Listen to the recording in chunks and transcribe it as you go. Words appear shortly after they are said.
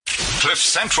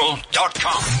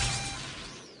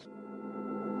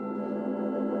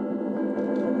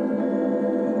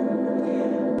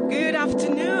CliffCentral.com. Good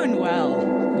afternoon. Well,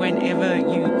 whenever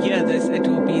you hear this, it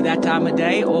will be that time of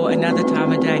day or another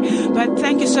time of day. But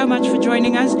thank you so much for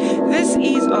joining us. This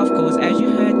is, of course, as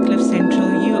you heard, Cliff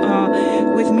Central. You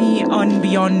are with me on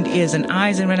Beyond Ears and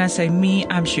Eyes. And when I say me,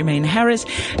 I'm Shemaine Harris.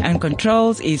 And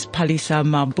controls is Palisa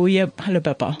Mabuya. Hello,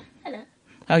 Papa. Hello.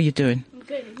 How are you doing? I'm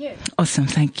good, and you? Awesome,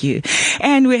 thank you.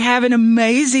 And we have an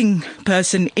amazing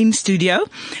person in studio,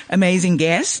 amazing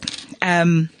guest.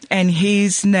 And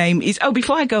his name is,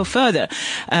 before I go further,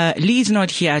 Lee's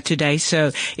not here today. So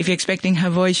if you're expecting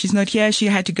her voice, she's not here. She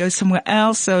had to go somewhere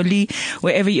else. So Lee,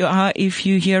 wherever you are, if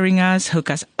you're hearing us, hook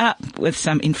us up with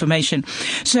some information.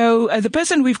 So the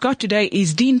person we've got today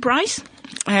is Dean Price.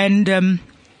 And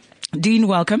Dean,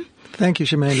 welcome. Thank you,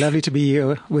 Shemaine. Lovely to be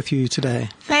here with you today.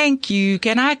 Thank you.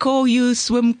 Can I call you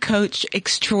swim coach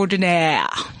extraordinaire?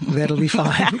 That'll be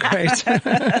fine. Great.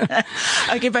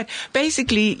 Okay, but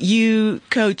basically you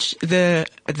coach the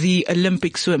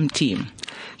Olympic swim team.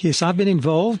 Yes, I've been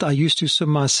involved. I used to swim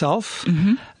myself.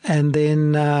 Mm-hmm. And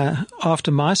then after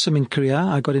my swimming career,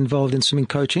 I got involved in swimming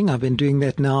coaching. I've been doing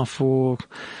that now for...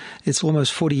 It's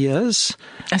almost 40 years.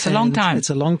 That's a long time. It's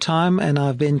a long time, and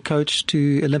I've been coached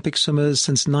to Olympic swimmers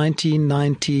since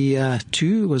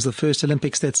 1992 was the first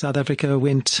Olympics that South Africa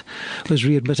was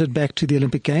readmitted back to the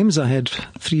Olympic Games. I had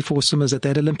 3-4 swimmers at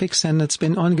that Olympics, and it's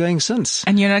been ongoing since.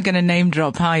 And you're not going to name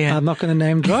drop, are you? I'm not going to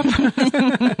name drop.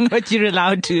 But you're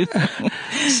allowed to.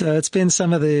 So it's been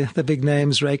some of the big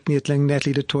names, Ryk Neethling,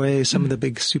 Natalie du Toit, some of the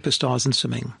big superstars in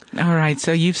swimming. All right,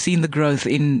 so you've seen the growth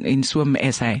in Swim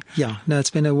SA. Yeah, no,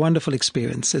 it's been a wonderful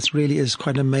experience. It really is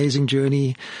quite an amazing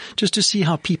journey just to see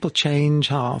how people change,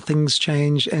 how things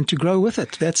change, and to grow with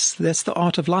it. That's the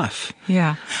art of life.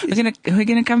 Yeah. We're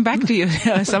gonna come back to you,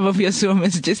 some of your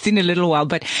swimmers just in a little while.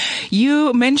 But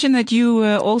you mentioned that you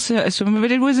were also a swimmer,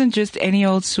 but it wasn't just any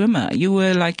old swimmer. You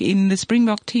were like in the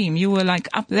Springbok team. You were like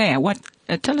up there.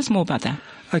 Tell us more about that.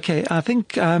 Okay. I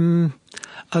think,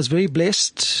 I was very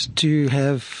blessed to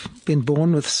have been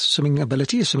born with swimming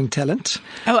ability, swimming talent.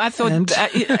 Oh, I thought...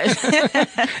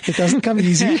 it doesn't come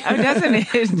easy. Oh, doesn't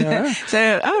it? No.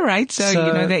 So, all right.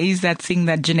 So, there is that thing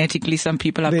that genetically some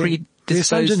people are predisposed to. There's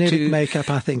some genetic makeup,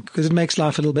 I think, because it makes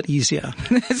life a little bit easier.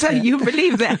 So you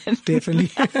believe that?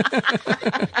 Definitely.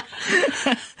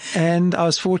 And I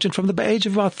was fortunate from the age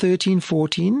of about 13,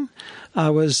 14. I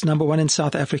was number one in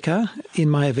South Africa in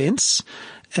my events.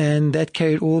 And that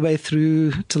carried all the way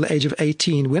through till the age of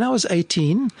 18. When I was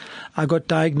 18, I got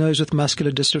diagnosed with muscular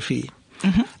dystrophy.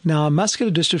 Mm-hmm. Now,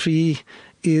 muscular dystrophy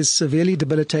is severely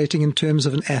debilitating in terms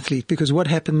of an athlete because what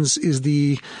happens is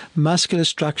the muscular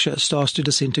structure starts to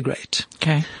disintegrate.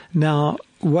 Okay. Now,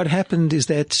 what happened is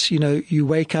that, you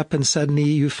wake up and suddenly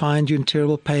you find you're in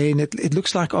terrible pain. It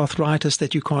looks like arthritis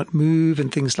that you can't move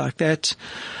and things like that.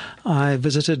 I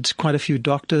visited quite a few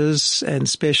doctors and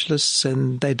specialists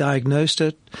and they diagnosed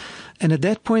it. And at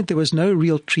that point, there was no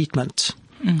real treatment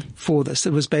for this.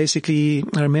 It was basically,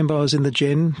 I remember I was in the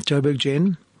Joburg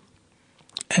Gen,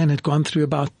 and had gone through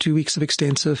about 2 weeks of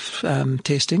extensive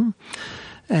testing.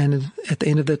 And at the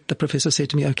end of it, the professor said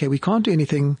to me, okay, we can't do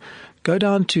anything. Go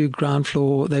down to ground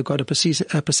floor. They've got a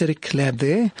prosthetic lab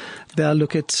there. They'll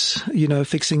look at,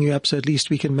 fixing you up so at least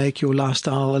we can make your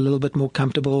lifestyle a little bit more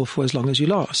comfortable for as long as you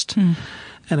last.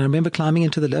 And I remember climbing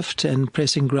into the lift and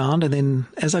pressing ground. And then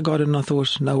as I got in, I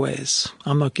thought, no ways.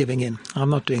 I'm not giving in.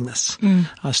 I'm not doing this.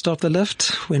 I stopped the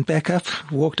lift, went back up,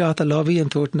 walked out the lobby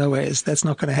and thought, no ways. That's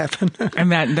not going to happen.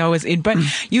 And that was it. But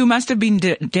you must have been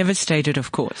devastated,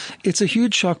 of course. It's a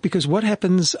huge shock because what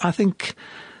happens, I think,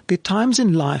 there are times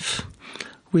in life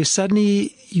where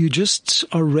suddenly you just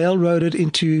are railroaded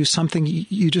into something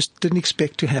you just didn't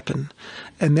expect to happen.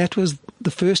 And that was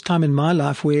the first time in my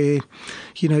life where,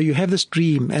 you have this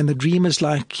dream and the dream is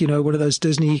like, one of those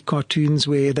Disney cartoons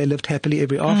where they lived happily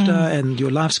ever after and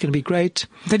your life's going to be great.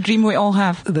 The dream we all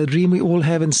have. The dream we all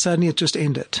have, and suddenly it just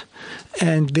ended.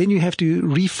 And then you have to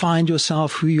re-find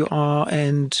yourself, who you are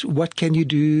and what can you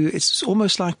do. It's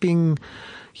almost like being,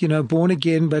 born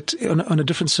again, but on a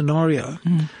different scenario.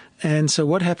 And so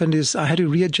what happened is I had to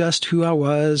readjust who I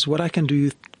was, what I can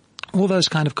do, all those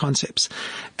kind of concepts.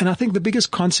 And I think the biggest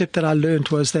concept that I learned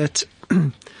was that,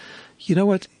 you know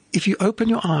what, if you open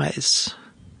your eyes,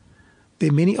 there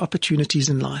are many opportunities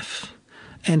in life.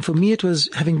 And for me, it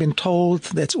was having been told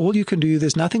that's all you can do.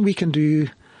 There's nothing we can do.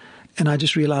 And I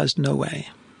just realized, no way.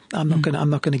 I'm not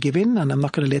going to give in, and I'm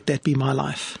not going to let that be my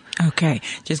life. Okay,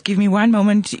 just give me one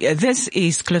moment. This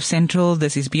is Cliff Central.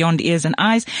 This is Beyond Ears and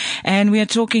Eyes. And we are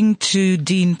talking to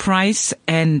Dean Price.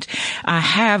 And I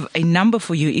have a number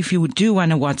for you. If you do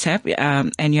want to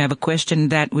WhatsApp and you have a question,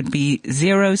 that would be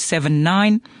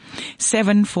 079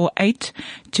 748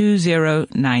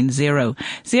 2090.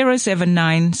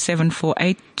 079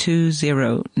 748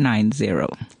 2090.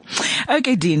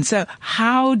 Okay, Dean. So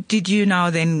how did you now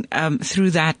then,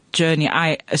 through that journey,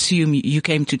 I assume you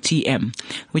came to TM,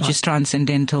 which is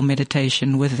Transcendental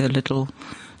Meditation with a little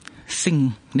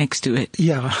thing next to it.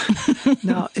 Yeah.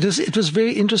 Now, it was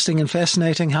very interesting and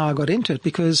fascinating how I got into it,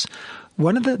 because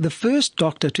one of the first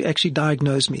doctor to actually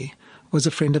diagnose me was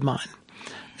a friend of mine.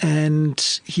 And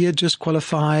he had just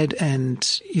qualified, and,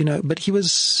 but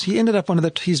he ended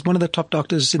up he's one of the top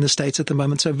doctors in the States at the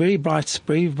moment. So a very bright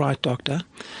doctor.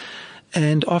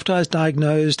 And after I was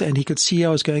diagnosed and he could see I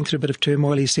was going through a bit of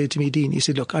turmoil, he said to me, Dean, he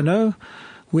said, look, I know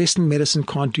Western medicine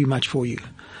can't do much for you,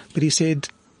 but he said,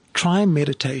 try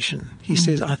meditation. He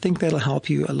says, I think that'll help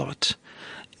you a lot.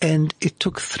 And it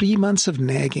took 3 months of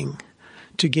nagging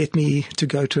to get me to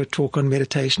go to a talk on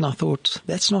meditation. I thought,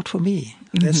 that's not for me.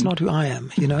 That's not who I am,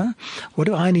 What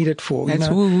do I need it for? That's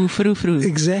woo-woo, frou-frou.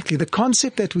 Exactly. The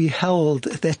concept that we held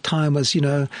at that time was,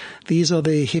 these are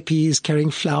the hippies carrying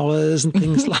flowers and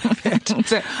things like that.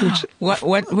 So,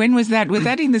 when was that? Was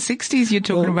that in the 60s you're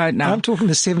talking about now? I'm talking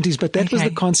the 70s, but that was the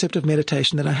concept of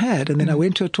meditation that I had. And then I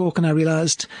went to a talk and I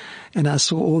realized, and I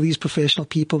saw all these professional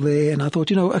people there, and I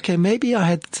thought, okay, maybe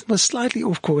I was slightly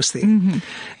off course there.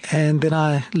 And then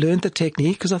I learned the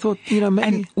technique, because I thought, maybe.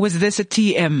 And was this a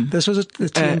TM? This was a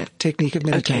TM technique of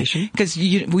meditation. Because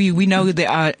we know there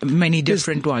are many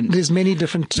different ones. There's many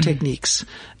different techniques.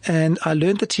 And I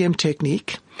learned the TM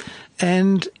technique.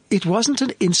 And it wasn't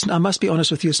an instant, I must be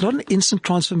honest with you, it's not an instant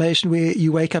transformation where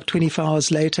you wake up 24 hours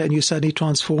later and you're suddenly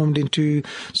transformed into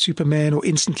Superman or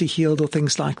instantly healed or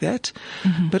things like that.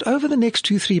 But over the next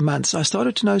 2-3 months, I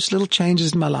started to notice little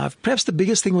changes in my life. Perhaps the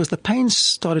biggest thing was the pain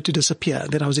started to disappear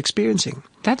that I was experiencing.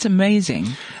 That's amazing.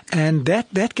 And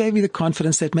that gave me the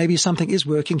confidence that maybe something is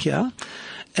working here.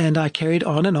 And I carried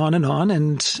on and on and on,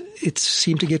 and it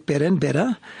seemed to get better and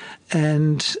better.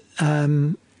 And,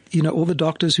 all the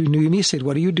doctors who knew me said,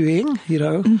 what are you doing?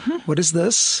 What is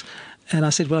this? And I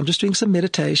said, well, I'm just doing some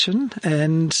meditation.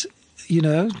 And,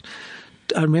 I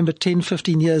remember 10,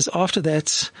 15 years after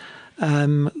that,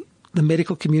 the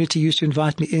medical community used to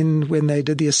invite me in when they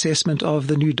did the assessment of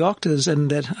the new doctors, and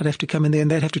that I'd have to come in there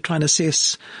and they'd have to try and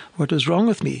assess what was wrong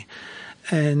with me.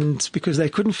 And because they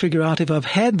couldn't figure out if I've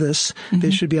had this,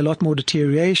 there should be a lot more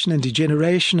deterioration and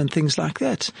degeneration and things like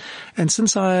that. And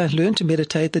since I learned to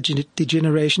meditate, the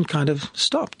degeneration kind of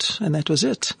stopped, and that was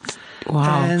it.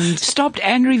 Wow. And stopped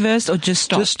and reversed, or just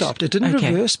stopped? Just stopped. It didn't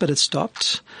reverse, but it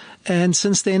stopped. And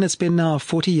since then, it's been now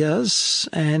 40 years,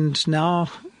 and now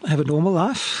I have a normal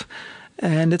life.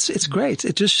 And it's great.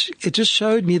 It just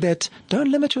showed me that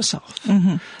don't limit yourself.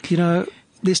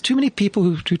 There's too many people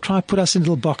who try to put us in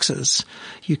little boxes.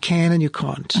 You can and you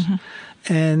can't.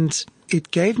 And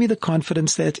it gave me the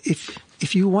confidence that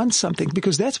if you want something,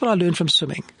 because that's what I learned from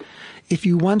swimming. If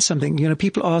you want something,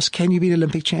 people ask, can you be an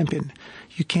Olympic champion?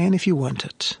 You can if you want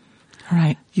it.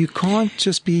 Right. You can't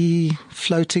just be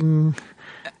floating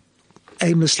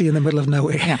aimlessly in the middle of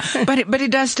nowhere. Yeah. But it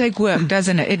does take work,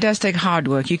 doesn't it? It does take hard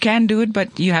work. You can do it,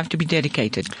 but you have to be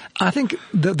dedicated. I think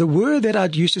the word that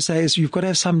I'd used to say is you've got to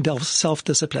have some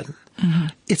self-discipline.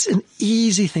 It's an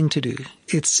easy thing to do.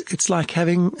 It's like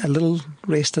having a little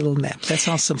rest, a little nap. That's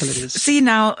how simple it is. See,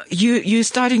 now you're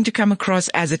starting to come across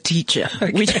as a teacher,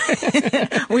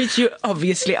 which you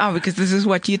obviously are, because this is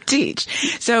what you teach.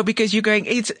 So because you're going,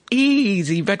 it's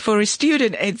easy, but for a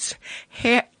student, it's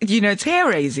it's hair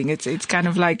raising. It's kind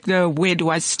of like, where do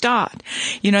I start?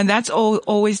 And that's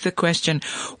always the question.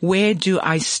 Where do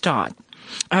I start?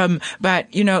 But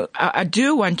I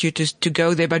do want you to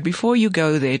go there, but before you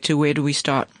go there to where do we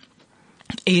start,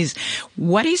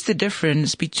 what is the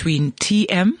difference between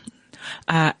TM,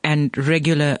 and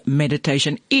regular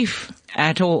meditation, if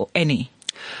at all any?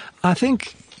 I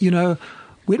think,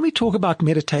 when we talk about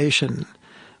meditation,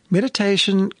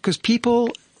 because people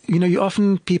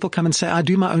come and say, I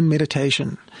do my own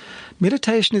meditation.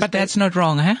 Meditation is... But that's not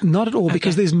wrong, huh? Not at all,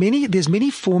 because there's many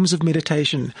forms of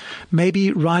meditation.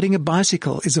 Maybe riding a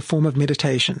bicycle is a form of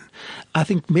meditation. I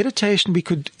think meditation,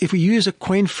 if we use a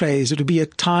coin phrase, it would be a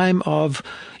time of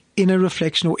inner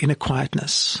reflection or inner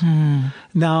quietness.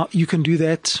 Now, you can do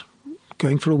that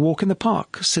going for a walk in the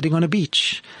park, sitting on a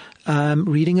beach,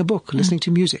 reading a book, listening to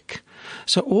music.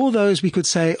 So all those we could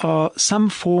say are some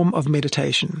form of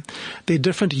meditation. There are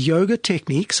different yoga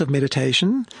techniques of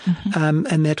meditation,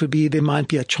 and that would be, there might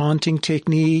be a chanting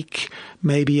technique,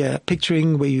 maybe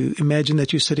picturing where you imagine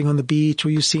that you're sitting on the beach, or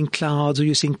you're seeing clouds, or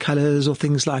you're seeing colors, or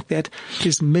things like that.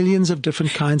 There's millions of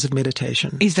different kinds of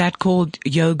meditation. Is that called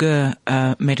yoga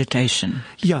meditation?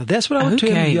 Yeah, that's what I would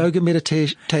term yoga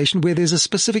meditation, where there's a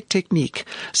specific technique.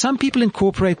 Some people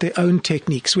incorporate their own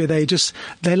techniques where they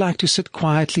like to sit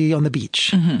quietly on the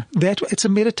beach. It's a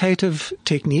meditative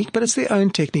technique, but it's their own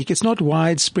technique. It's not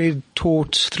widespread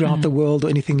taught throughout the world or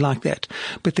anything like that.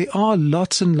 But there are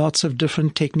lots and lots of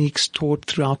different techniques taught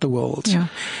throughout the world. Yeah.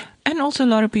 And also a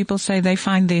lot of people say they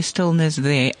find their stillness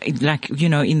there, like,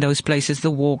 in those places, the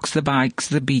walks, the bikes,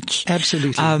 the beach.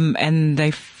 Absolutely. And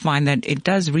they find that it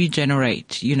does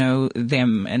regenerate,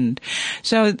 them. And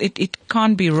so it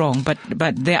can't be wrong, but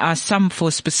there are some for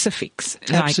specifics.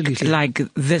 Absolutely. Like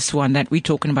this one that we're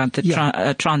talking about,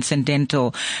 the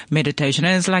transcendental meditation.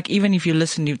 And it's like, even if you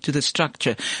listen to the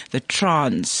structure, the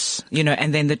trance,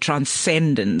 and then the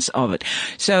transcendence of it.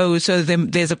 So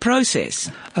there's a process.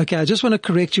 Okay. I just want to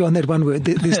correct you on that one word.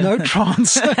 There's no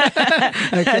trance.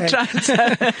 Okay.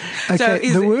 Okay.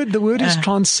 The word is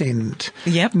transcend.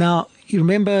 Yep. Now, you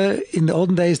remember in the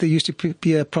olden days there used to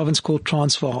be a province called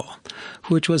Transvaal,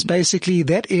 which was basically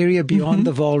that area beyond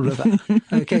the Vaal River.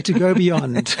 Okay, to go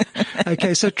beyond.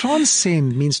 Okay, so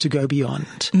transcend means to go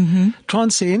beyond.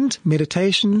 Transcend,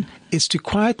 meditation, is to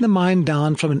quieten the mind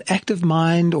down from an active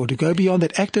mind, or to go beyond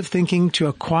that active thinking to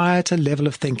a quieter level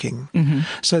of thinking.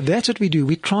 So that's what we do.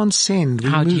 We transcend.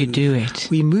 How do you do it?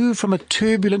 We move from a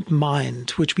turbulent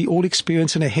mind, which we all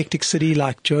experience in a hectic city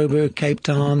like Joburg, Cape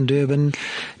Town, Durban,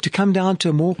 to come down to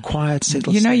a more quiet,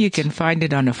 settled state. You can find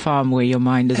it on a farm where your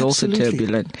mind is Absolutely. also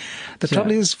turbulent. The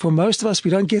trouble is, for most of us,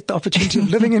 we don't get the opportunity of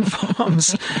living in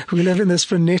farms. We live in this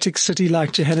frenetic city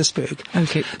like Johannesburg.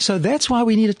 Okay. So that's why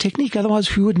we need a technique. Otherwise,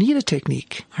 who would need a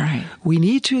technique? All right. We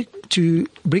need to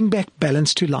bring back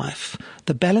balance to life.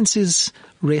 The balance is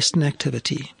rest and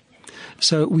activity.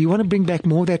 So we want to bring back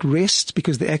more of that rest,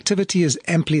 because the activity is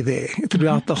amply there.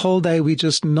 Throughout the whole day, we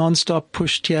just non-stop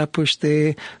pushed here, pushed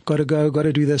there, got to go, got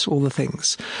to do this, all the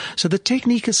things. So the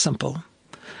technique is simple.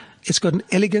 It's got an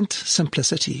elegant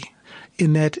simplicity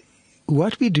in that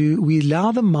what we do, we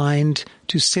allow the mind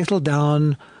to settle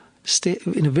down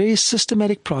in a very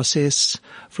systematic process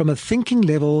from a thinking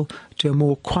level to a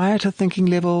more quieter thinking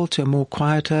level to a more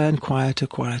quieter and quieter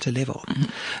level.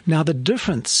 Now, the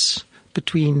difference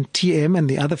between TM and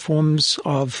the other forms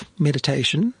of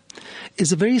meditation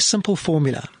is a very simple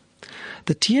formula.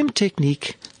 The TM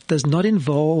technique does not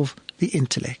involve the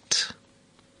intellect.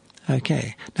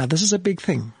 Okay. Now, this is a big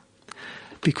thing,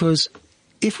 because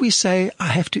if we say, I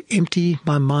have to empty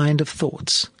my mind of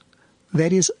thoughts,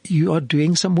 that is, you are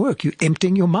doing some work. You're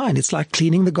emptying your mind. It's like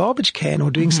cleaning the garbage can or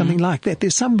doing something like that.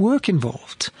 There's some work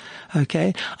involved.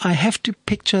 Okay. I have to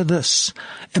picture this.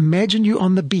 Imagine you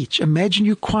on the beach. Imagine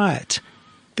you quiet.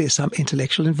 There's some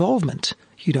intellectual involvement.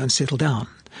 You don't settle down.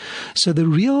 So the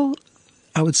real,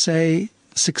 I would say,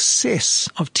 success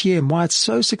of TM, why it's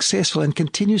so successful and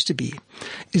continues to be,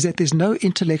 is that there's no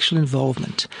intellectual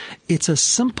involvement. It's a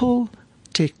simple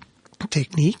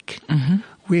technique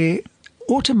where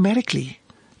automatically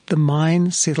the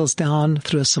mind settles down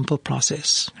through a simple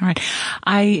process. All right.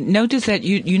 I noticed that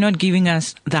you're not giving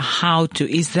us the how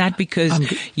to. Is that because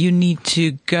you need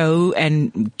to go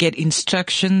and get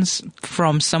instructions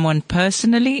from someone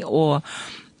personally, or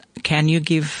can you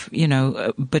give,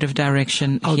 a bit of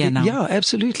direction now? Yeah,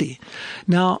 absolutely.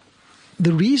 Now,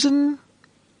 the reason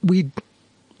why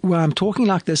I'm talking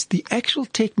like this, the actual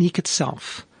technique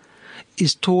itself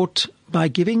is taught by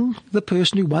giving the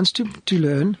person who wants to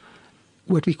learn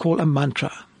what we call a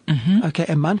mantra. Okay,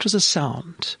 a mantra is a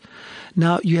sound.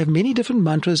 Now, you have many different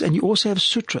mantras, and you also have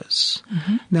sutras.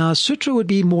 Now, a sutra would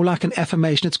be more like an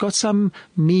affirmation. It's got some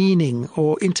meaning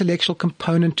or intellectual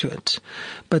component to it.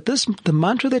 But the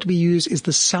mantra that we use is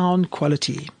the sound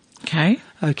quality. Okay.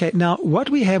 Okay, now what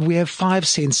we have 5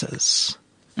 senses.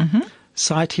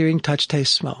 Sight, hearing, touch,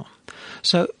 taste, smell.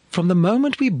 So from the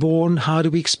moment we're born, how do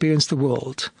we experience the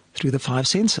world? Through the 5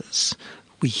 senses.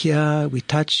 We hear, we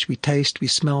touch, we taste, we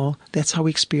smell. That's how we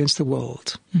experience the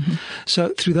world. So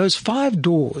through those 5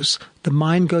 doors, the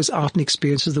mind goes out and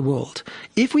experiences the world.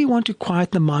 If we want to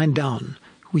quiet the mind down,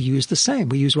 we use the same.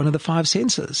 We use one of the 5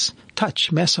 senses.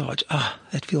 Touch, massage.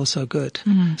 That feels so good.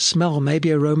 Smell, maybe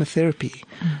aromatherapy.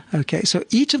 Okay, so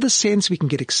each of the sense we can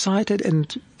get excited,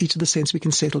 and each of the sense we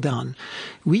can settle down.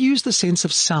 We use the sense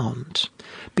of sound,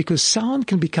 because sound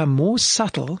can become more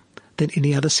subtle than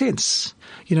any other sense.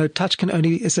 Touch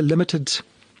is a limited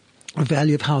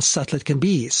value of how subtle it can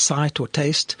be, sight or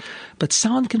taste, but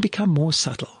sound can become more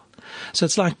subtle. So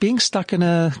it's like being stuck in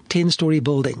a 10-story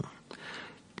building.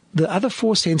 the other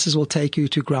 4 senses will take you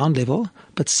to ground level,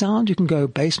 but sound, you can go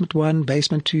basement 1,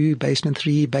 basement 2, basement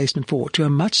 3, basement 4, to a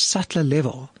much subtler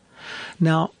level.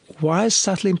 Now, why is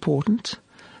subtle important?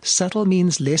 Subtle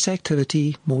means less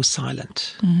activity, more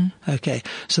silent. Mm-hmm. Okay,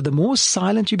 so the more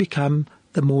silent you become,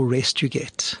 the more rest you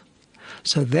get.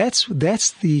 So that's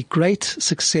the great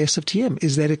success of TM,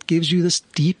 is that it gives you this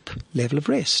deep level of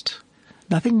rest.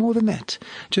 Nothing more than that.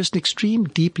 Just an extreme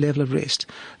deep level of rest.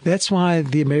 That's why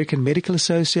the American Medical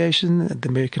Association, the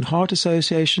American Heart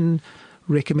Association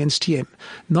recommends TM.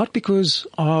 Not because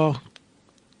our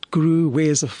guru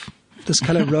wears this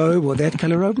color robe or that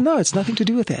color robe. No, it's nothing to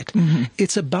do with that. Mm-hmm.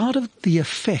 It's about the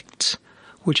effect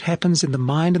which happens in the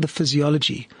mind and the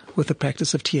physiology with the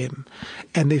practice of TM.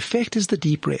 And the effect is the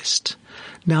deep rest.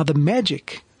 Now the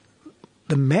magic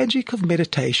of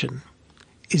meditation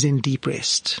is in deep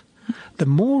rest. The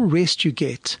more rest you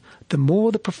get, the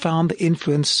more the profound the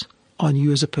influence on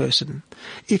you as a person.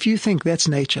 If you think that's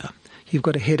nature, you've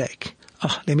got a headache.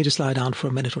 Oh, let me just lie down for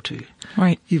a minute or two.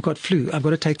 Right. You've got flu. I've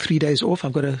got to take 3 days off.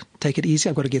 I've got to take it easy.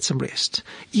 I've got to get some rest.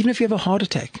 Even if you have a heart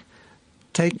attack,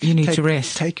 you need to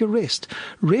rest. Take your rest.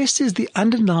 Rest is the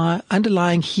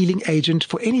underlying healing agent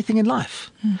for anything in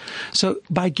life. So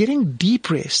by getting deep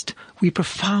rest, we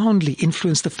profoundly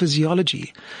influence the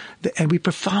physiology, and we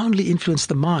profoundly influence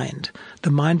the mind.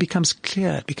 The mind becomes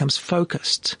clear, it becomes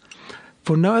focused.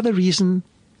 For no other reason,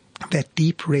 that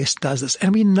deep rest does this.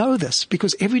 And we know this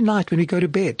because every night when we go to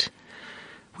bed,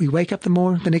 we wake up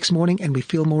the next morning and we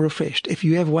feel more refreshed. If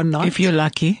you have one night. If you're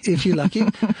lucky.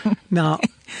 Now,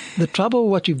 the trouble,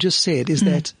 what you've just said, is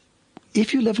that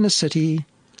if you live in a city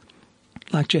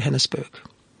like Johannesburg,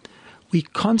 we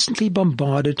constantly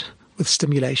bombarded with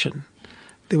stimulation.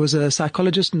 There was a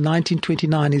psychologist in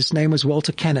 1929, his name was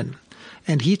Walter Cannon,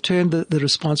 and he termed the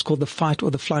response called the fight or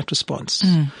the flight response.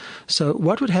 So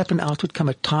what would happen? Out would come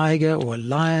a tiger or a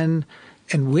lion,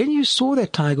 and when you saw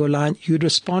that tiger or lion, you'd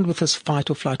respond with this fight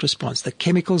or flight response. The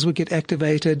chemicals would get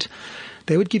activated.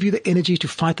 They would give you the energy to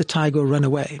fight the tiger or run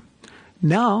away.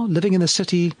 Now, living in the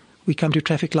city, we come to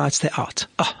traffic lights, they're out.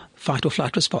 Fight or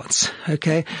flight response.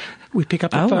 Okay. We pick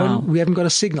up the phone. Wow. We haven't got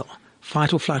a signal.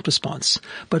 Fight or flight response.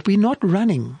 But we're not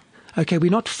running. Okay.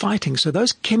 We're not fighting. So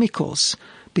those chemicals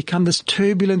become this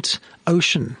turbulent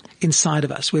ocean inside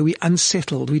of us where we're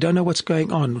unsettled. We don't know what's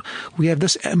going on. We have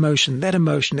this emotion, that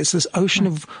emotion. It's this ocean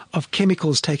of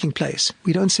chemicals taking place.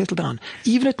 We don't settle down.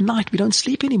 Even at night, we don't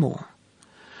sleep anymore.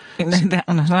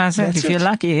 If you're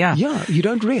lucky, yeah. Yeah, you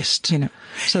don't rest.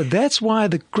 So that's why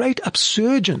the great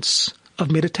upsurgence of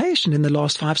meditation in the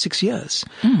last 5-6 years,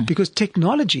 because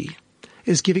technology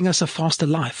is giving us a faster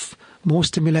life, more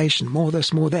stimulation, more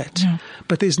this, more that. Yeah.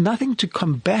 But there's nothing to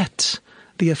combat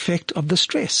the effect of the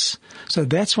stress. So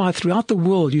that's why throughout the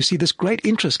world you see this great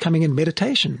interest coming in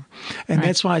meditation. And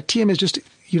that's why TM is just,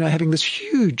 having this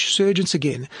huge surgence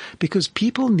again, because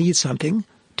people need something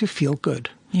to feel good.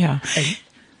 Yeah. And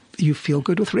you feel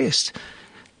good with rest.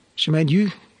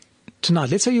 Shemaine, tonight,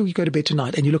 let's say you go to bed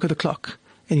tonight and you look at the clock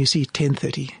and you see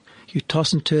 10:30. You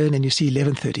toss and turn and you see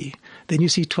 11:30. Then you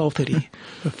see 12:30.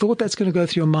 The thought that's going to go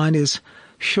through your mind is,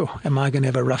 sure, am I going to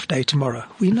have a rough day tomorrow?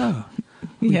 We know.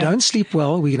 We don't sleep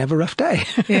well, we can have a rough day.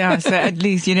 Yeah, so at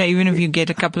least, even if you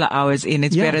get a couple of hours in,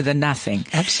 it's better than nothing.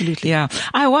 Absolutely. Yeah.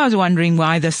 I was wondering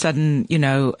why the sudden,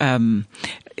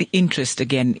 interest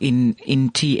again in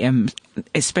TM,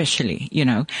 especially,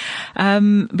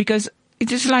 because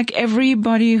it is like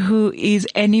everybody who is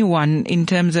anyone in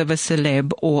terms of a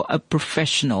celeb or a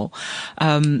professional,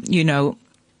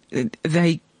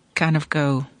 they kind of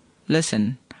go,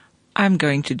 listen, I'm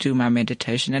going to do my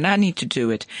meditation and I need to do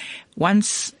it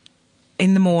once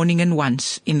in the morning and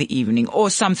once in the evening or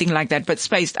something like that, but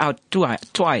spaced out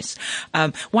twice.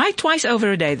 Why twice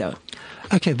over a day though?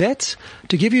 Okay, that's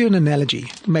to give you an analogy,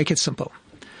 make it simple.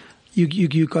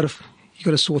 You got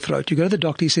a sore throat. You go to the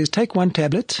doctor, he says, take one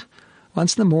tablet,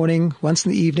 once in the morning, once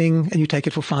in the evening, and you take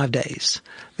it for 5 days.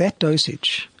 That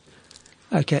dosage,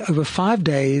 okay, over 5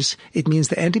 days, it means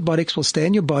the antibiotics will stay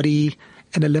in your body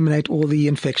and eliminate all the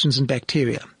infections and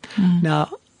bacteria. Now,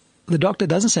 the doctor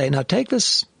doesn't say, now take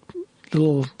this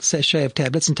little sachet of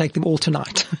tablets and take them all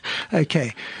tonight.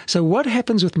 Okay. So what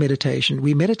happens with meditation?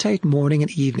 We meditate morning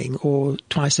and evening or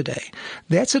twice a day.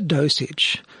 That's a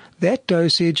dosage. That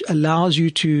dosage allows you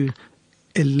to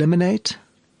eliminate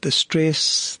the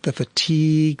stress, the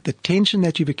fatigue, the tension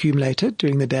that you've accumulated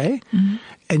during the day,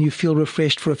 and you feel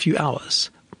refreshed for a few hours.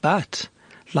 But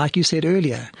like you said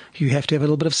earlier, you have to have a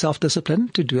little bit of self-discipline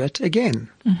to do it again.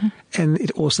 And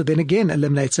it also then again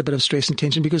eliminates a bit of stress and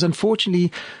tension because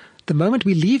unfortunately, the moment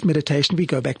we leave meditation, we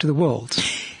go back to the world.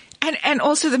 And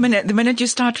also the minute you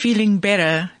start feeling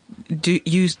better,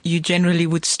 you generally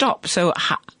would stop. So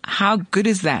how good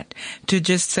is that to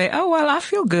just say, oh, well, I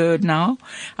feel good now.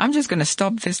 I'm just going to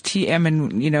stop this TM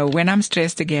and, when I'm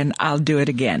stressed again, I'll do it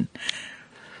again.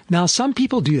 Now, some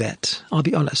people do that, I'll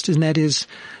be honest, and that is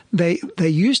they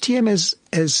use TM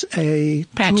as a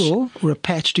tool or a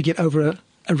patch to get over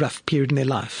a rough period in their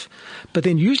life. But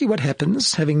then usually what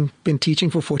happens, having been teaching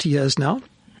for 40 years now,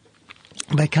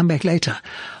 they come back later.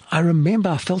 I remember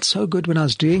I felt so good when I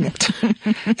was doing it.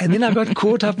 And then I got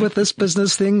caught up with this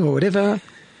business thing or whatever.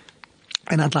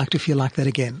 And I'd like to feel like that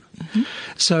again. Mm-hmm.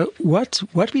 So what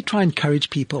we try and encourage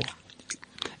people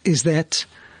is that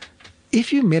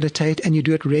if you meditate and you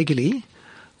do it regularly,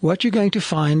 what you're going to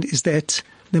find is that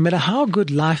no matter how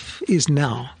good life is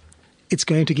now, it's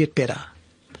going to get better.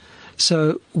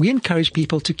 So we encourage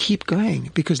people to keep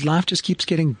going because life just keeps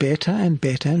getting better and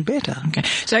better and better. Okay.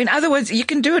 So in other words, you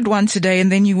can do it once a day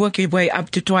and then you work your way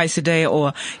up to twice a day,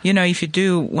 or, if you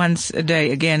do once a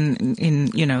day again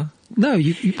No,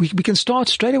 we can start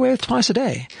straight away with twice a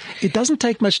day. It doesn't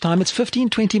take much time. It's 15,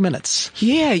 20 minutes.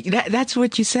 Yeah, that's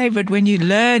what you say. But when you're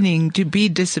learning to be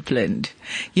disciplined,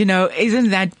 isn't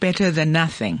that better than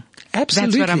nothing?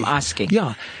 Absolutely. That's what I'm asking.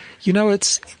 Yeah.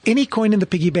 It's any coin in the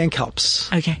piggy bank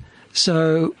helps. Okay.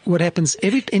 So what happens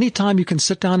any time you can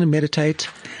sit down and meditate,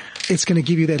 it's going to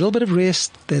give you that little bit of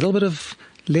rest, that little bit of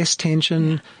less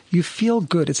tension. You feel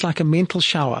good. It's like a mental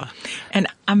shower. And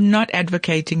I'm not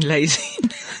advocating lazy.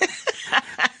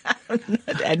 I'm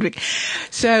not advocating.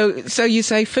 So you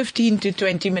say 15 to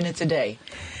 20 minutes a day.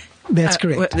 That's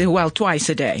correct. Well, twice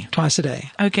a day. Twice a day.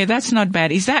 Okay, that's not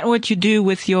bad. Is that what you do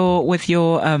with your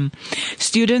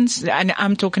students? And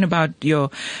I'm talking about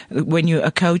when you're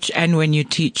a coach and when you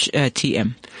teach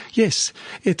TM. Yes,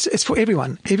 it's for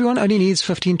everyone. Everyone only needs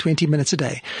 15, 20 minutes a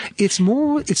day. It's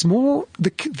more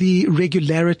the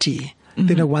regularity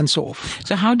than a once off.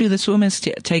 So how do the swimmers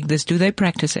take this? Do they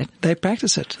practice it? They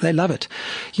practice it. They love it.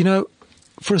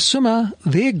 For a swimmer,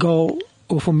 their goal,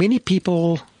 or for many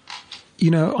people,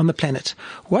 on the planet,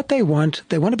 what they want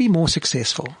to be more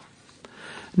successful.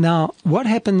 Now, what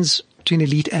happens to an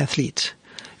elite athlete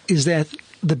is that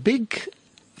the big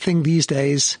thing these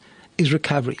days is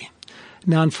recovery.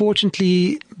 Now,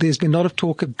 unfortunately, there's been a lot of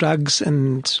talk of drugs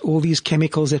and all these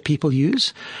chemicals that people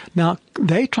use. Now,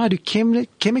 they try to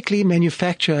chemically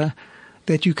manufacture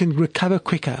that you can recover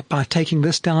quicker by taking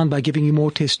this down, by giving you more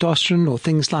testosterone or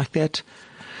things like that.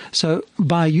 So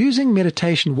by using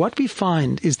meditation, what we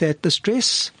find is that the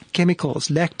stress chemicals,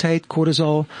 lactate,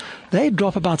 cortisol, they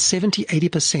drop about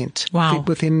 70-80% Wow.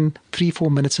 within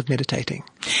 3-4 minutes of meditating.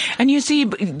 And you see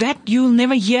that you'll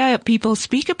never hear people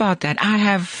speak about that. I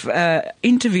have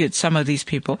interviewed some of these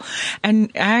people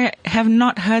and I have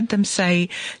not heard them say,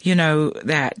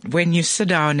 that when you sit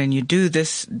down and you do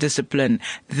this discipline,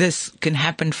 this can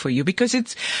happen for you, because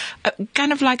it's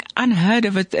kind of like unheard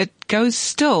of. It goes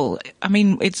still. I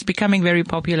mean, it's becoming very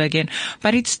popular again,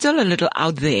 but it's still a little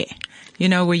out there.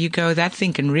 Where you go, that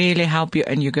thing can really help you,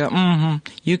 and you go,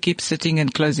 you keep sitting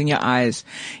and closing your eyes,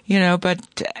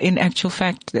 but in actual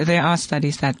fact, there are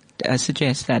studies that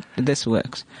suggest that this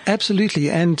works.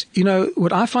 Absolutely. And,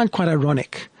 what I find quite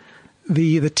ironic,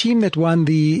 the team that won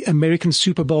the American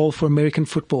Super Bowl for American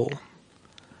football,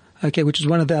 okay, which is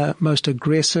one of the most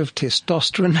aggressive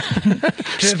testosterone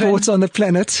sports on the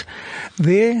planet,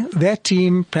 that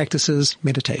team practices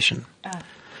meditation.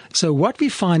 So what we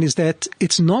find is that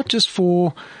it's not just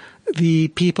for the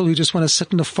people who just want to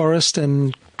sit in the forest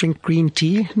and drink green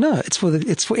tea. No, it's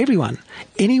for everyone.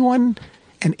 Anyone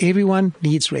and everyone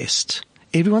needs rest.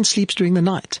 Everyone sleeps during the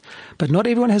night, but not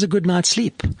everyone has a good night's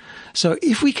sleep. So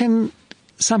if we can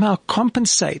somehow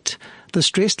compensate the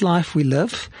stressed life we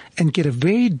live and get a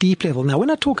very deep level. Now,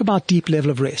 when I talk about deep level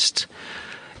of rest,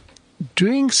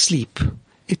 during sleep,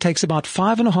 it takes about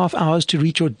 5.5 hours to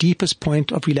reach your deepest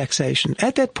point of relaxation.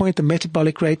 At that point, the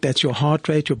metabolic rate, that's your heart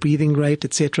rate, your breathing rate,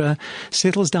 etc.,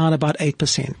 settles down about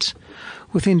 8%.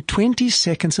 Within 20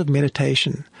 seconds of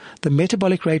meditation, the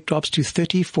metabolic rate drops to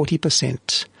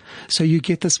 30-40%. So you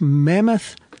get this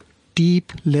mammoth,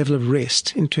 deep level of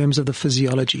rest in terms of the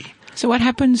physiology. So what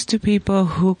happens to people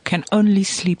who can only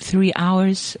sleep 3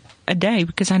 hours a day?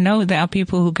 Because I know there are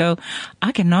people who go,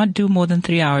 I cannot do more than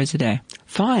 3 hours a day.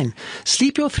 Fine.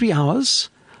 Sleep your 3 hours,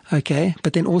 okay,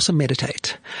 but then also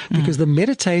meditate. Because the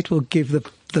meditate will give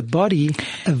the body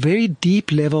a very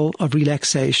deep level of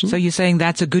relaxation. So you're saying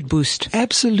that's a good boost?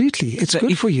 Absolutely. It's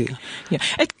good for you. Yeah.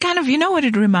 It kind of, what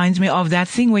it reminds me of? That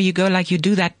thing where you go like you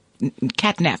do that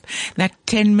cat nap, that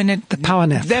 10-minute... The power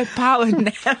nap. The power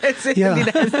nap. Yeah.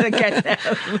 That's the cat nap.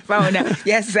 Power nap.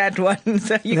 Yes, that one.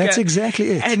 So That's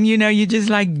exactly it. And you're just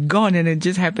like gone, and it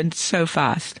just happened so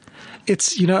fast.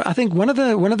 It's, I think one of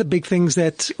the big things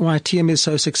that why TM is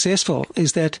so successful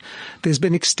is that there's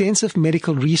been extensive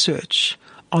medical research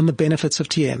on the benefits of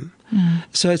TM.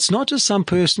 So it's not just some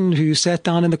person who sat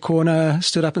down in the corner,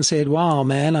 stood up and said, wow,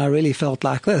 man, I really felt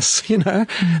like this,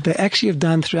 They actually have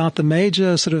done throughout the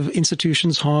major sort of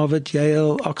institutions, Harvard,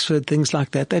 Yale, Oxford, things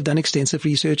like that. They've done extensive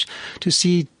research to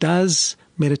see, does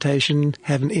meditation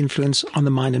have an influence on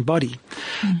the mind and body?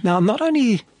 Now, not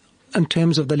only in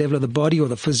terms of the level of the body or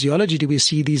the physiology do we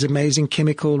see these amazing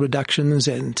chemical reductions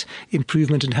and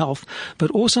improvement in health,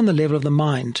 but also on the level of the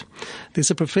mind.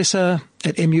 There's a professor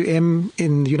at MUM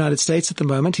in the United States at the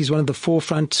moment. He's one of the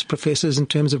forefront professors in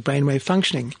terms of brainwave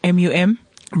functioning. MUM?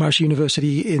 Monash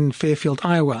University in Fairfield,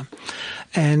 Iowa.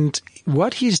 And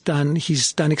what he's done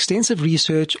extensive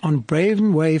research on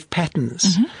brainwave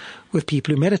patterns with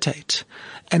people who meditate.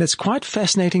 And it's quite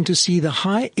fascinating to see the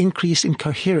high increase in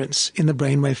coherence in the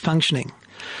brainwave functioning.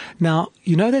 Now,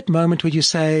 that moment where you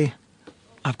say,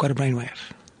 I've got a brainwave.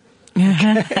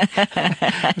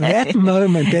 That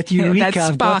moment, that eureka,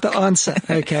 I've got the answer,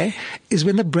 okay, is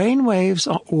when the brainwaves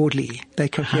are orderly, they're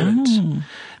coherent.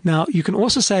 Now, you can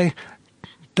also say,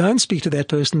 don't speak to that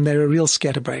person, they're a real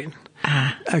scatterbrain.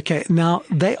 Okay, now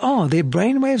their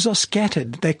brainwaves are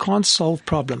scattered. They can't solve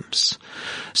problems.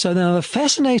 So now the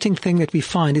fascinating thing that we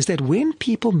find is that when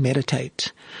people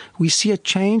meditate, we see a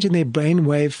change in their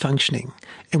brainwave functioning,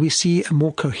 and we see a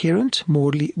more coherent,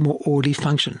 more orderly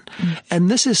function.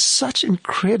 And this is such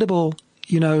incredible,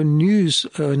 news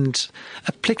and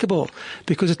applicable,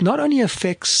 because it not only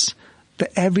affects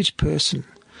the average person,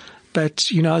 but,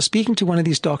 I was speaking to one of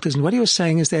these doctors, and what he was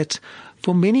saying is that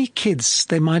for many kids,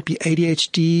 they might be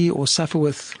ADHD or suffer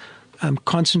with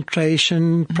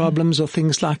concentration problems or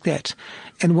things like that.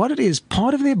 And what it is,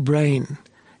 part of their brain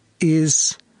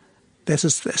is, that's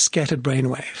a scattered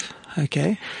brainwave,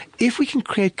 okay? If we can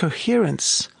create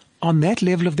coherence on that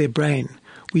level of their brain,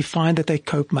 we find that they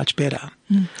cope much better.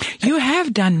 You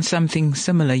have done something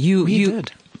similar. We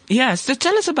did. Yes. So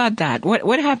tell us about that.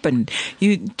 What happened?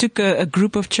 You took a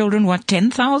group of children,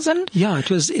 10,000? Yeah, it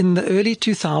was in the early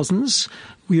 2000s.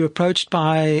 We were approached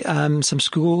by some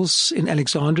schools in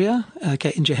Alexandria,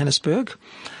 in Johannesburg.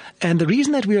 And the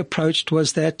reason that we were approached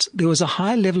was that there was a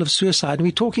high level of suicide. And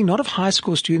we're talking not of high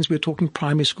school students, we're talking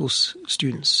primary school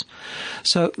students.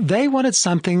 So they wanted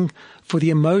something for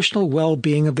the emotional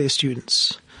well-being of their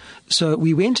students. So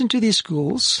we went into these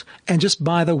schools, and just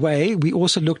by the way, we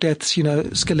also looked at,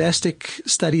 scholastic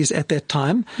studies at that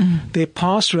time. Their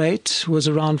pass rate was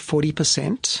around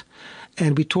 40%,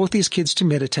 and we taught these kids to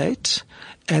meditate.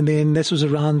 And then this was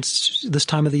around this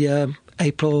time of the year,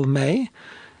 April, May.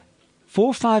 4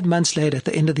 or 5 months later, at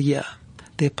the end of the year,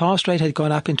 their pass rate had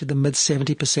gone up into the mid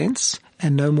 70%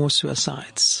 and no more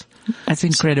suicides. That's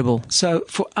incredible. So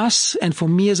for us and for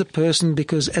me as a person,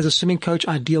 because as a swimming coach,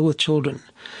 I deal with children,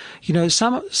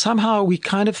 somehow we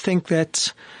kind of think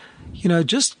that,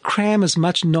 just cram as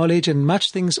much knowledge and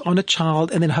much things on a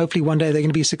child, and then hopefully one day they're going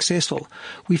to be successful.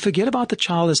 We forget about the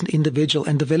child as an individual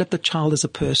and develop the child as a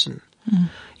person.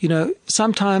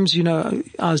 Sometimes, I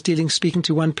was speaking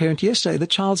to one parent yesterday, the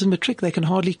child's in matric, they can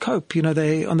hardly cope,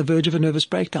 they're on the verge of a nervous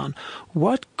breakdown.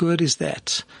 What good is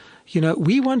that?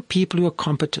 We want people who are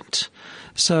competent.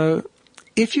 So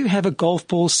if you have a golf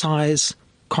ball size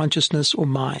consciousness or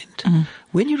mind,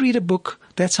 when you read a book,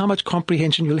 that's how much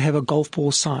comprehension you'll have a golf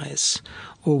ball size.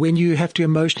 Or when you have to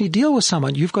emotionally deal with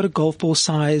someone, you've got a golf ball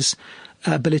size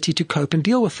ability to cope and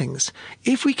deal with things.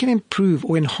 If we can improve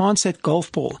or enhance that golf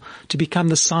ball to become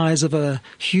the size of a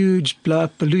huge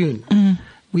blow-up balloon,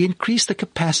 we increase the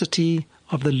capacity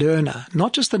of the learner,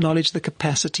 not just the knowledge, the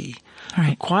capacity.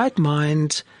 Right. A quiet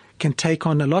mind can take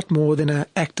on a lot more than an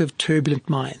active, turbulent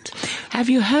mind. Have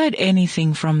you heard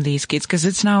anything from these kids? Because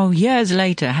it's now years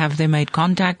later. Have they made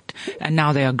contact? And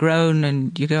now they are grown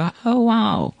and you go, oh,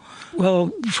 wow.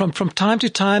 Well, from time to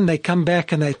time, they come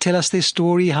back and they tell us their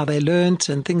story, how they learned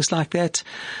and things like that.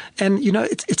 And,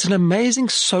 it's an amazing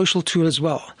social tool as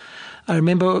well. I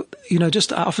remember, I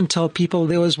often tell people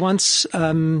there was once,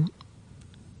 there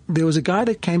was a guy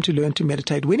that came to learn to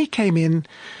meditate. When he came in,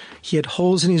 he had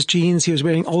holes in his jeans. He was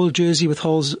wearing old jersey with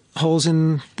holes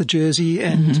in the jersey.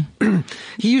 And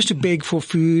he used to beg for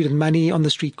food and money on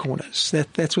the street corners.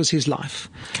 That was his life.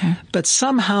 Okay. But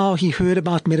somehow he heard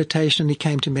about meditation and he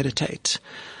came to meditate.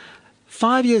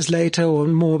 5 years later, or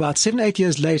more, about 7, 8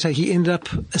 years later, he ended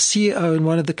up a CEO in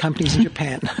one of the companies in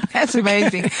Japan. That's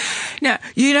amazing. Now,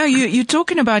 you're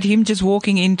talking about him just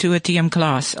walking into a TM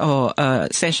class or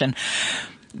session.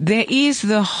 There is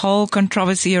the whole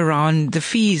controversy around the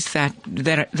fees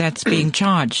that's being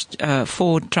charged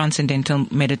for transcendental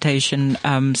meditation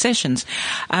sessions.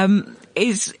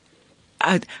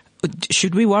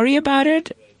 should we worry about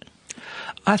it?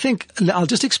 I think I'll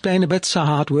just explain a bit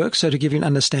how it works, so to give you an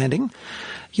understanding.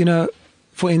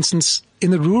 For instance,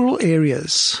 in the rural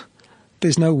areas,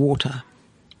 there's no water.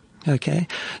 Okay?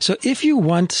 So if you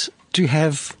want to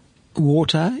have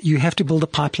water, you have to build a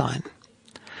pipeline.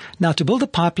 Now, to build a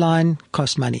pipeline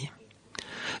costs money.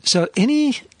 So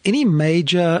any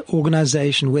major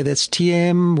organization, whether it's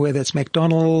TM, whether it's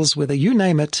McDonald's, whether you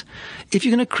name it, if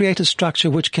you're going to create a structure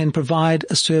which can provide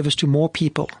a service to more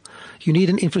people, you need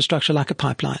an infrastructure like a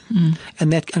pipeline.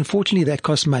 And that, unfortunately, that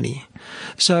costs money.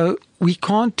 So we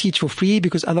can't teach for free,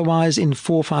 because otherwise in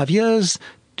 4 or 5 years,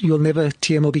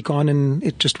 TM will be gone and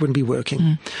it just wouldn't be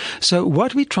working. So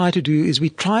what we try to do is we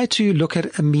try to look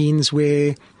at a means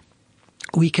where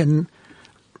we can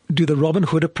do the Robin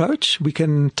Hood approach. We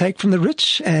can take from the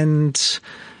rich and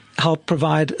help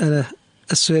provide a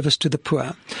service to the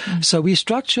poor. So we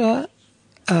structure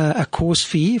a course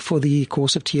fee for the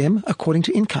course of TM according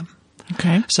to income.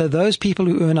 Okay. So those people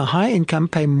who earn a high income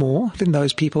pay more than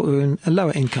those people who earn a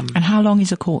lower income. And how long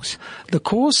is a course? The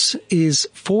course is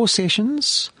 4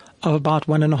 sessions of about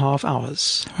 1.5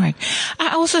 hours. Right. I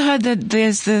also heard that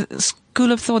there's the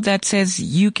school of thought that says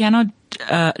you cannot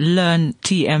learn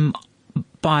TM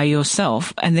by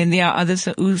yourself, and then there are others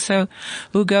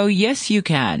who go, yes, you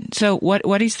can. So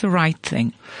what is the right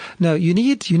thing? No, you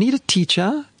need a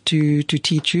teacher to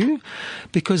teach you,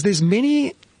 because there's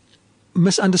many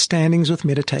misunderstandings with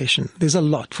meditation. There's a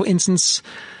lot. For instance,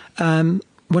 one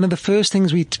of the first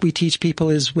things we teach people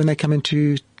is when they come in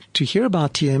to hear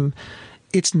about TM,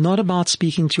 it's not about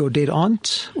speaking to your dead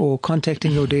aunt or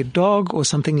contacting your dead dog or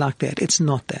something like that. It's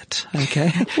not that.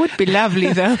 Okay. Would be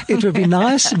lovely though. It would be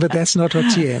nice, but that's not what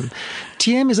TM.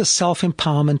 TM is a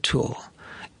self-empowerment tool.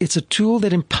 It's a tool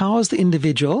that empowers the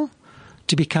individual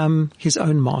to become his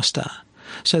own master.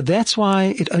 So that's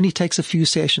why it only takes a few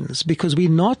sessions, because we're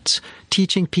not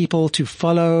teaching people to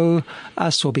follow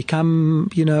us or become,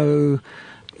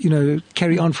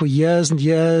 carry on for years and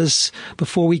years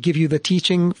before we give you the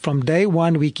teaching. From day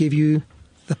one, we give you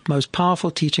the most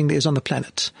powerful teaching there is on the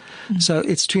planet. So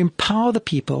it's to empower the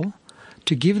people,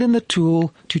 to give them the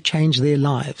tool to change their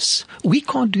lives. We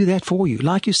can't do that for you.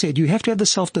 Like you said, you have to have the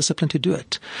self-discipline to do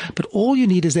it. But all you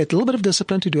need is that little bit of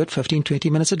discipline to do it 15, 20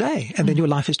 minutes a day, and then your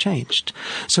life is changed.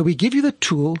 So we give you the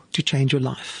tool to change your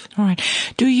life. All right.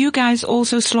 Do you guys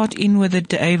also slot in with the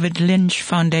David Lynch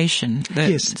Foundation?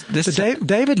 Yes.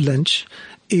 David Lynch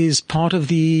is part of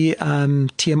the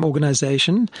TM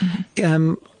organization.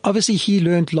 Obviously, he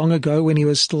learned long ago when he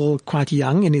was still quite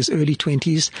young, in his early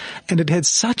 20s, and it had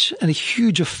such a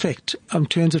huge effect in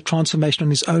terms of transformation on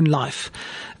his own life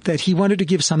that he wanted to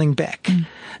give something back.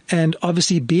 And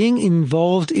obviously, being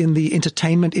involved in the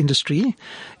entertainment industry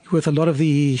with a lot of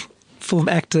the film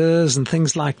actors and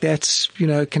things like that,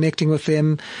 connecting with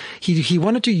them, he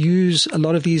wanted to use a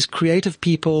lot of these creative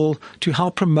people to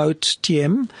help promote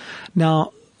TM.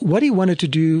 Now, what he wanted to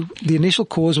do, the initial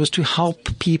cause was to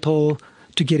help people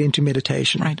to get into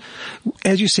meditation. Right.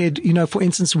 As you said, for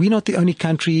instance, we're not the only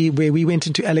country where we went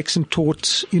into Alex and taught,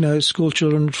 school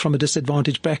children from a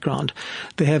disadvantaged background.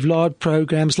 They have large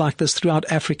programs like this throughout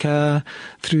Africa,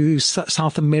 through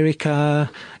South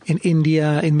America, in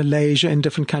India, in Malaysia, in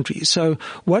different countries. So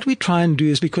what we try and do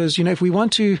is, because, if we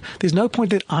want to, there's no point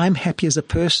that I'm happy as a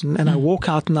person and I walk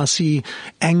out and I see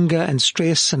anger and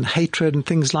stress and hatred and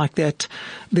things like that,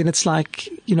 then it's like,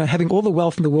 having all the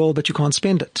wealth in the world, but you can't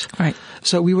spend it. Right.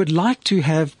 So we would like to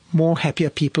have more happier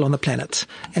people on the planet,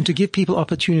 and to give people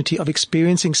opportunity of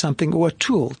experiencing something or a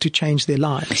tool to change their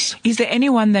lives. Is there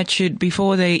anyone that should,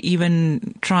 before they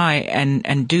even try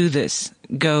and do this,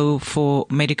 go for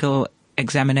medical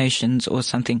examinations or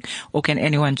something? Or can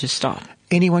anyone just start?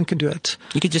 Anyone can do it.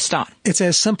 You could just start. It's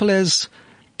as simple as,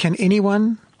 can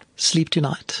anyone sleep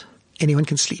tonight? Anyone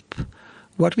can sleep.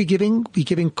 What we're giving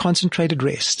concentrated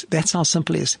rest. That's how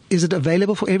simple it is. Is it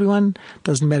available for everyone?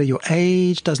 Doesn't matter your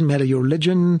age, doesn't matter your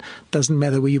religion, doesn't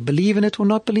matter whether you believe in it or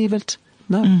not believe it.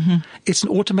 No. It's an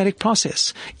automatic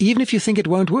process. Even if you think it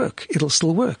won't work, it'll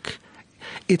still work.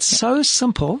 It's so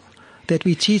simple that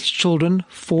we teach children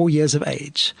 4 years of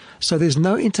age. So there's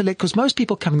no intellect, because most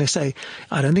people come and they say,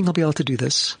 I don't think I'll be able to do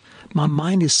this. My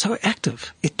mind is so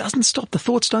active. It doesn't stop. The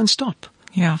thoughts don't stop.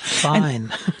 Yeah.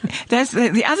 Fine. There's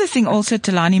the other thing also.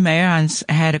 Talani Meyerhans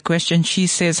had a question. She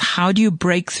says, how do you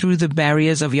break through the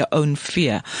barriers of your own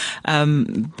fear?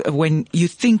 When you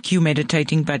think you're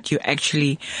meditating, but you're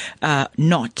actually,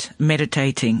 not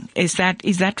meditating. Is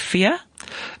that fear?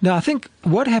 No, I think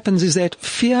what happens is that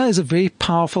fear is a very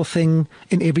powerful thing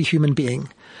in every human being.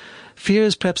 Fear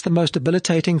is perhaps the most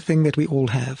debilitating thing that we all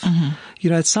have.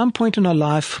 At some point in our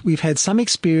life, we've had some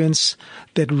experience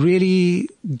that really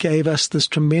gave us this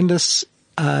tremendous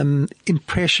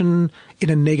impression in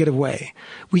a negative way.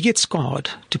 We get scarred,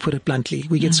 to put it bluntly.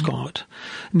 We get scarred.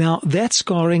 Now, that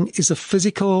scarring is a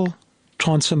physical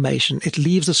transformation. It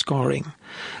leaves a scarring.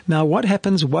 Now, what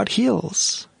happens? What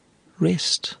heals?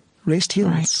 Rest. Rest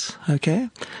heals. Right. Okay.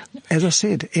 As I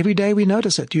said, every day we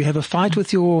notice it. You have a fight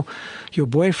with your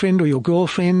boyfriend or your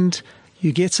girlfriend.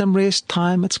 You get some rest,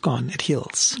 time, it's gone. It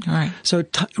heals. Right. So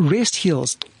rest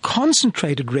heals.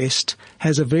 Concentrated rest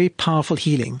has a very powerful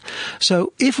healing.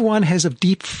 So if one has a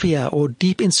deep fear or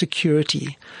deep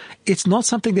insecurity, it's not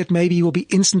something that maybe will be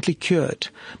instantly cured,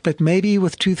 but maybe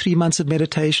with 2-3 months of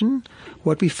meditation,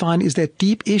 what we find is that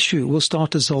deep issue will start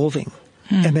dissolving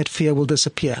and that fear will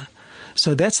disappear.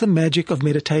 So that's the magic of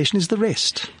meditation, is the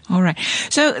rest. All right.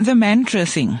 So the mantra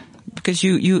thing. Because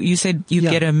you said you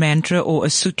get a mantra or a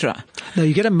sutra. No,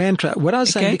 you get a mantra. What I was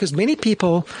saying, because many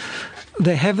people,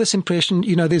 they have this impression,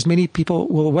 there's many people,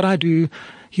 well, what I do,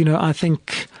 I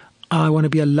think I want to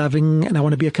be a loving and I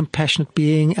want to be a compassionate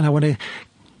being and I want to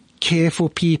care for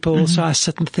people. So I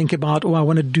sit and think about, I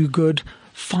want to do good.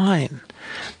 Fine.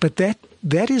 But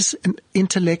that is an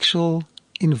intellectual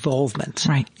involvement.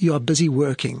 Right. You are busy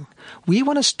working. We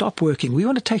want to stop working. We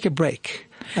want to take a break.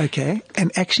 Okay.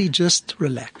 And actually just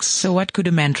relax. So what could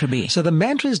a mantra be? So the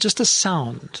mantra is just the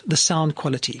sound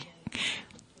quality.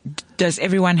 Does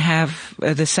everyone have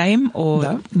the same or?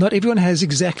 No, not everyone has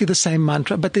exactly the same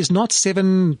mantra, but there's not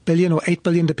 7 billion or 8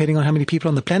 billion, depending on how many people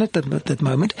on the planet at that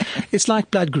moment. It's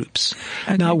like blood groups.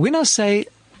 Okay. Now, when I say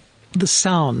the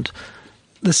sound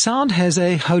has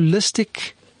a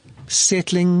holistic,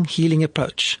 settling, healing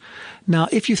approach. Now,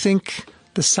 if you think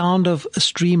the sound of a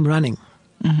stream running,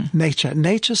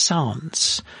 nature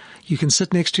sounds, you can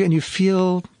sit next to it and you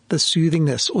feel the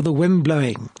soothingness or the wind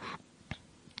blowing.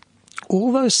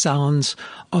 All those sounds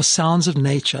are sounds of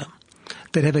nature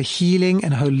that have a healing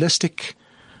and holistic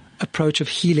approach of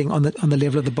healing on the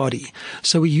level of the body.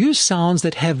 So we use sounds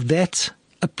that have that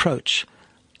approach,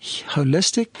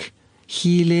 holistic,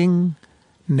 healing,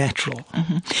 natural.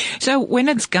 So when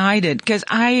it's guided, because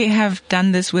I have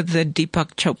done this with the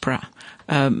Deepak Chopra,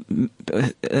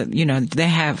 they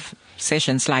have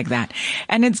sessions like that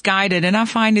and it's guided and I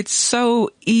find it's so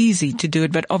easy to do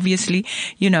it. But obviously,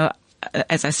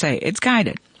 as I say, it's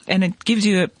guided and it gives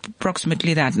you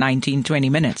approximately that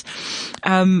 19-20 minutes.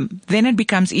 Then it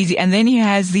becomes easy. And then he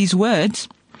has these words,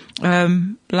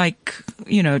 2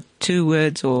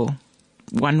 words or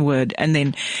 1 word. And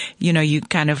then, you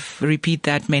kind of repeat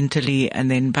that mentally.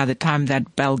 And then by the time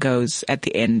that bell goes at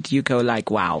the end, you go like,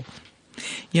 wow.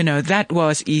 That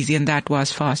was easy and that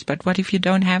was fast. But what if you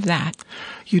don't have that?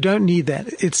 You don't need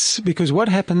that. It's because what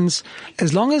happens,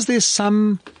 as long as there's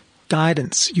some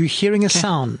guidance, you're hearing a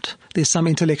sound, there's some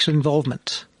intellectual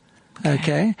involvement.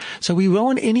 Okay? So we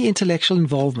want any intellectual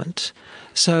involvement.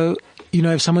 So,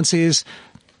 if someone says,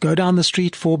 go down the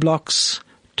street 4 blocks,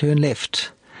 turn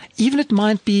left. Even it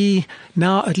might be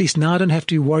at least now I don't have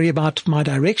to worry about my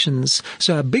directions.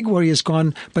 So a big worry is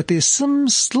gone, but there's some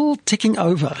still ticking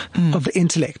over of the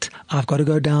intellect. I've got to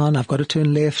go down. I've got to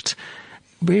turn left.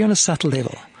 Very on a subtle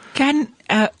level. Can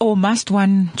or must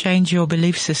one change your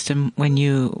belief system when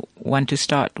you want to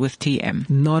start with TM?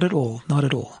 Not at all. Not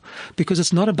at all. Because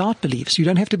it's not about beliefs. You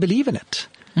don't have to believe in it.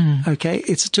 Okay.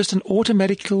 It's just an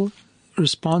automatical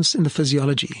response in the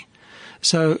physiology.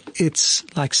 So it's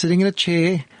like sitting in a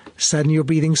chair. Suddenly your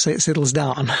breathing settles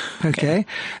down. Okay.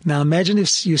 Now imagine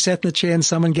if you sat in the chair and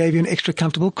someone gave you an extra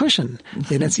comfortable cushion.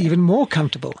 Then it's even more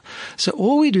comfortable. So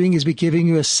all we're doing is we're giving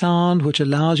you a sound which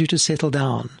allows you to settle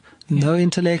down. No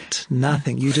intellect,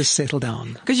 nothing. You just settle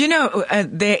down. Because,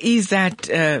 there is that,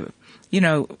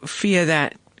 fear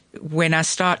that when I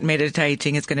start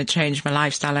meditating, it's going to change my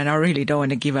lifestyle and I really don't want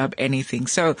to give up anything.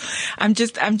 So I'm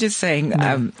just saying,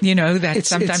 that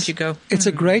sometimes you go. It's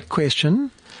a great question,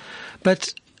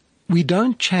 but we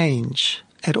don't change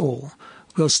at all.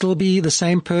 We'll still be the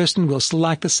same person. We'll still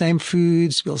like the same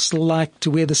foods. We'll still like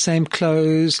to wear the same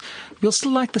clothes. We'll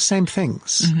still like the same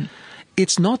things.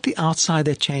 It's not the outside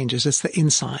that changes. It's the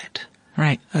inside.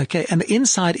 Right. Okay. And the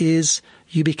inside is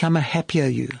you become a happier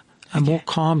you, a more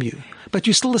calm you. But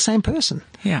you're still the same person.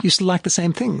 Yeah. You still like the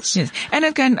same things. Yes. And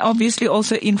it can obviously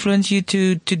also influence you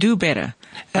to do better.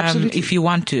 Absolutely. If you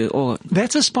want to. Or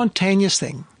that's a spontaneous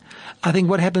thing. I think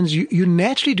what happens, you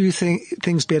naturally do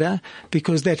things better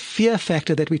because that fear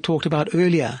factor that we talked about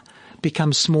earlier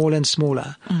becomes smaller and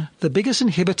smaller. The biggest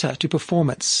inhibitor to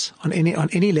performance on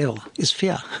any level is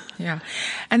fear. Yeah.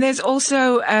 And there's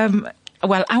also,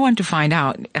 well, I want to find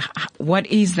out what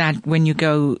is that when you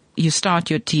start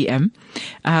your TM,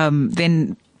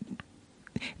 then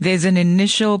there's an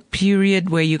initial period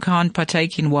where you can't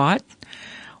partake in what?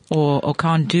 Or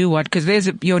can't do what? Because there's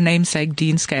your namesake,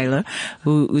 Dean Scaler,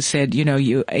 who said,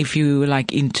 if you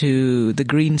like into the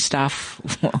green stuff,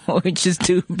 which is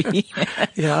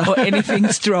 2B, or anything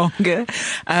stronger,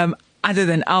 other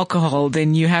than alcohol,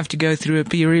 then you have to go through a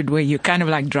period where you kind of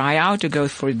like dry out or go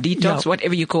for a detox,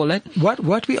 whatever you call it.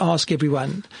 What we ask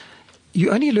everyone,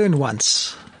 you only learn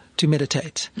once to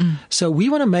meditate. So we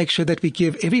want to make sure that we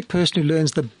give every person who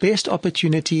learns the best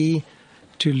opportunity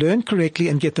to learn correctly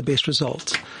and get the best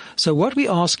result. So what we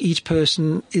ask each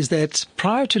person is that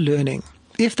prior to learning,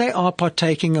 if they are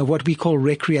partaking of what we call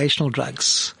recreational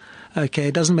drugs, okay,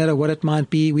 it doesn't matter what it might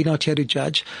be, we're not here to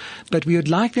judge, but we would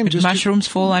like them just mushrooms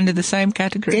fall under the same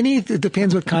category? It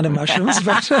depends what kind of mushrooms,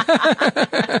 but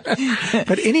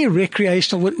any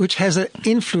recreational which has an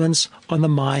influence on the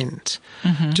mind,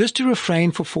 just to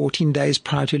refrain for 14 days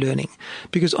prior to learning.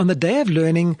 Because on the day of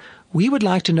learning, we would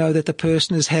like to know that the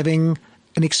person is having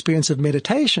an experience of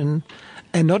meditation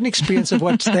and not an experience of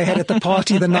what they had at the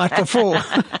party the night before.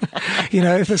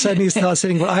 If they suddenly start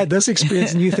saying, well, I had this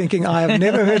experience, and you thinking, I have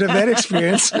never heard of that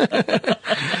experience.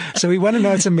 So we want to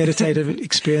know it's a meditative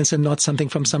experience and not something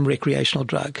from some recreational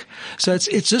drug. So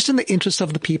it's just in the interest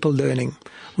of the people learning.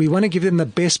 We want to give them the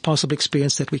best possible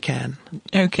experience that we can.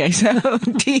 Okay, so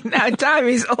Dean, our time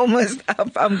is almost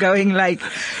up. I'm going like,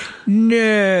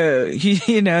 no,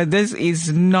 this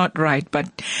is not right.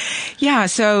 But yeah,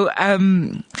 so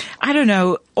I don't know.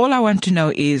 All I want to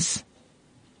know is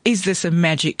this a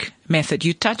magic method?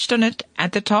 You touched on it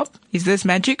at the top. Is this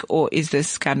magic, or is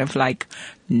this kind of like,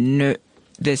 no,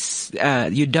 this,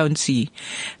 you don't see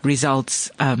results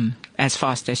as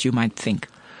fast as you might think?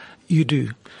 You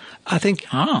do. I think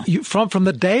from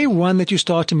the day one that you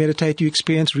start to meditate, you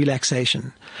experience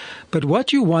relaxation. But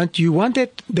what you want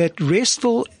that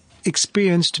restful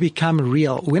experience to become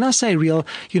real. When I say real,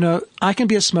 I can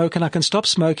be a smoker and I can stop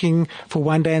smoking for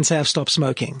one day and say I've stopped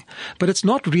smoking. But it's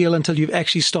not real until you've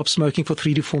actually stopped smoking for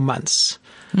 3 to 4 months.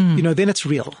 Then it's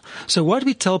real. So what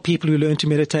we tell people who learn to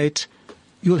meditate,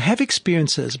 you'll have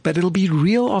experiences, but it'll be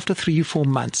real after 3 to 4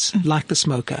 months, like the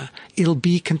smoker. It'll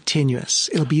be continuous.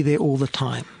 It'll be there all the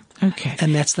time. Okay.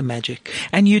 And that's the magic.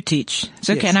 And you teach.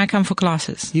 So yes. Can I come for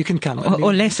classes? You can come.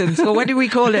 Or lessons. Or what do we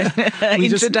call it?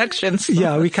 Introductions.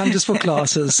 We come just for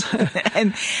classes.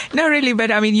 And no, really, but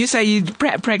I mean, you say you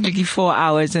practically 4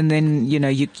 hours and then,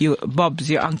 you Bob's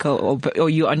your uncle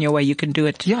or you on your way, you can do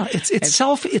it. Yeah,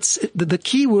 the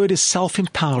key word is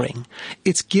self-empowering.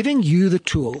 It's giving you the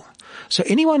tool. So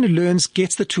anyone who learns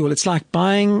gets the tool. It's like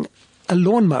buying a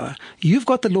lawnmower. You've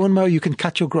got the lawnmower, you can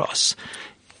cut your grass.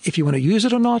 If you want to use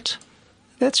it or not,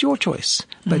 that's your choice.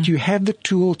 But you have the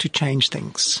tool to change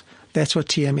things. That's what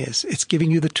TM is. It's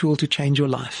giving you the tool to change your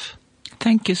life.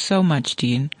 Thank you so much,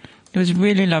 Dean. It was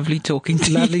really lovely talking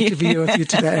to you. Lovely to be here with you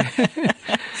today.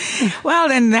 Well,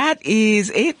 then that is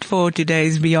it for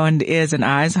today's Beyond Ears and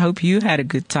Eyes. Hope you had a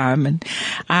good time, and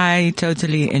I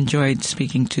totally enjoyed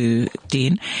speaking to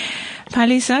Dean.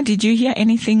 Palisa, did you hear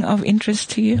anything of interest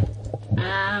to you?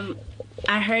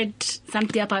 I heard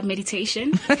something about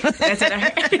meditation. That's what I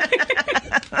heard.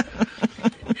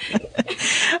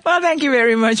 Well, thank you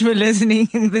very much for listening.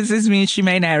 This is me,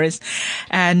 Shemaine Harris.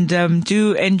 And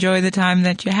do enjoy the time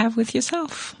that you have with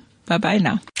yourself. Bye-bye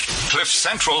now.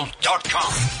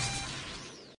 CliffCentral.com